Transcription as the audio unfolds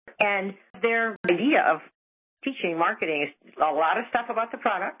And their idea of teaching marketing is a lot of stuff about the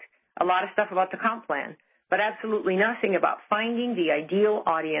product, a lot of stuff about the comp plan, but absolutely nothing about finding the ideal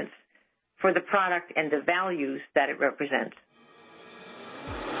audience for the product and the values that it represents.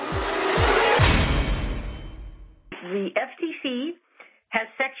 The FTC has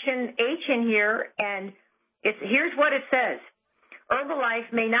Section H in here, and here's what it says.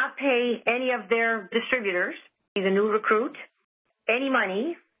 Herbalife may not pay any of their distributors, the new recruit, any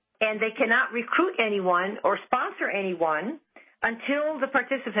money, and they cannot recruit anyone or sponsor anyone until the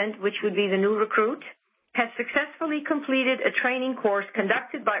participant, which would be the new recruit, has successfully completed a training course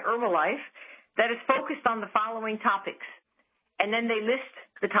conducted by Herbalife that is focused on the following topics. And then they list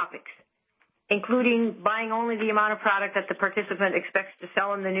the topics, including buying only the amount of product that the participant expects to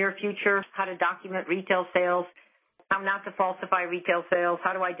sell in the near future, how to document retail sales, how not to falsify retail sales,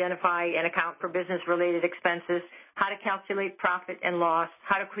 how to identify and account for business-related expenses, how to calculate profit and loss,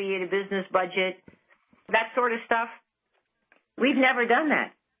 how to create a business budget, that sort of stuff. We've never done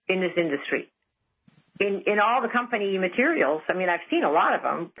that in this industry. In all the company materials, I mean, I've seen a lot of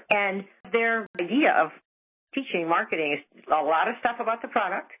them, and their idea of teaching marketing is a lot of stuff about the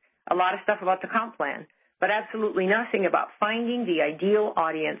product, a lot of stuff about the comp plan, but absolutely nothing about finding the ideal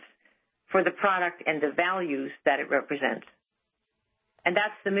audience for the product and the values that it represents. And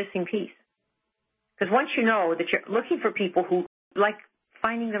that's the missing piece. Because once you know that you're looking for people who like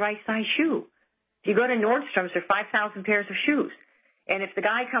finding the right size shoe, if you go to Nordstrom's, there are 5,000 pairs of shoes. And if the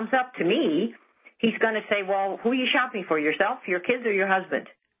guy comes up to me, he's going to say, well, who are you shopping for, yourself, your kids, or your husband?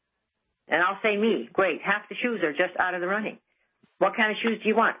 And I'll say me. Great. Half the shoes are just out of the running. What kind of shoes do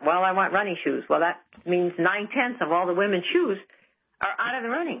you want? Well, I want running shoes. Well, that means 9/10 of all the women's shoes are out of the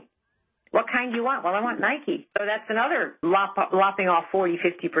running. What kind do you want? Well, I want Nike. So that's another lopping off 40,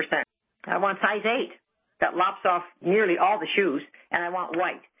 50%. I want size 8. That lops off nearly all the shoes, and I want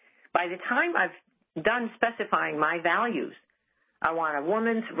white. By the time I've done specifying my values, I want a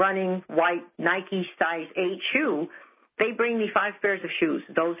woman's running white Nike size 8 shoe. They bring me 5 pairs of shoes.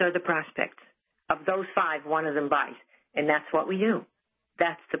 Those are the prospects. Of those 5, one of them buys. And that's what we do.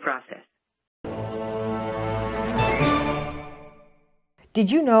 That's the process. Did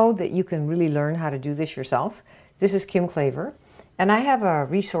you know that you can really learn how to do this yourself? This is Kim Klaver, and I have a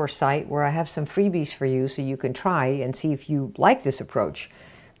resource site where I have some freebies for you so you can try and see if you like this approach.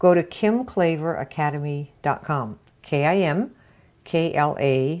 Go to KimKlaverAcademy.com.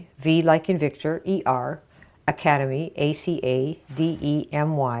 KIMKLAV like in Victor, ER, Academy,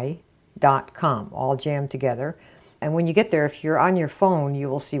 ACADEMY.com, all jammed together. And when you get there, if you're on your phone, you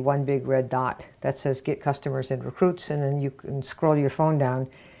will see one big red dot that says Get Customers and Recruits, and then you can scroll your phone down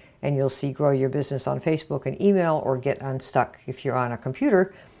and you'll see Grow Your Business on Facebook and email, or Get Unstuck. If you're on a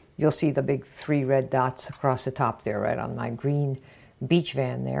computer, you'll see the big 3 red dots across the top there, right on my green beach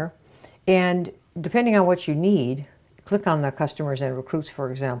van there. And depending on what you need, click on the Customers and Recruits,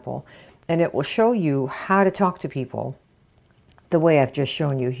 for example, and it will show you how to talk to people the way I've just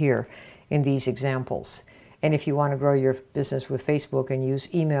shown you here in these examples. And if you want to grow your business with Facebook and use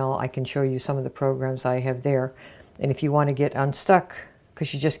email, I can show you some of the programs I have there. And if you want to get unstuck,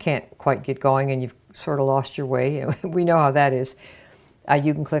 because you just can't quite get going and you've sort of lost your way, we know how that is,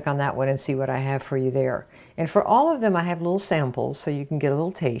 you can click on that one and see what I have for you there. And for all of them, I have little samples so you can get a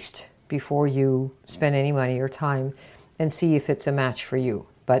little taste before you spend any money or time and see if it's a match for you.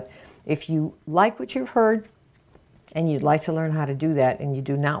 But if you like what you've heard, and you'd like to learn how to do that, and you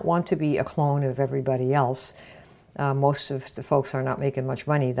do not want to be a clone of everybody else, most of the folks are not making much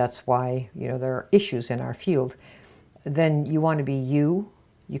money. That's why, there are issues in our field. Then you want to be you.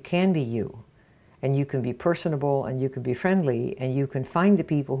 You can be you. And you can be personable, and you can be friendly, and you can find the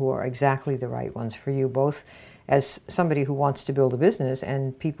people who are exactly the right ones for you, both as somebody who wants to build a business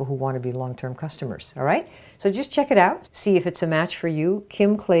and people who want to be long-term customers. All right? So just check it out. See if it's a match for you.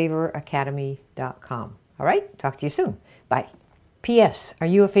 KimKlaverAcademy.com. All right, talk to you soon. Bye. P.S. Are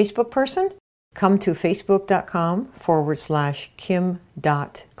you a Facebook person? Come to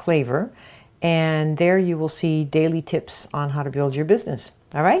facebook.com/Kim.Klaver, and there you will see daily tips on how to build your business.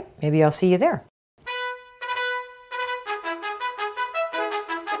 All right, maybe I'll see you there.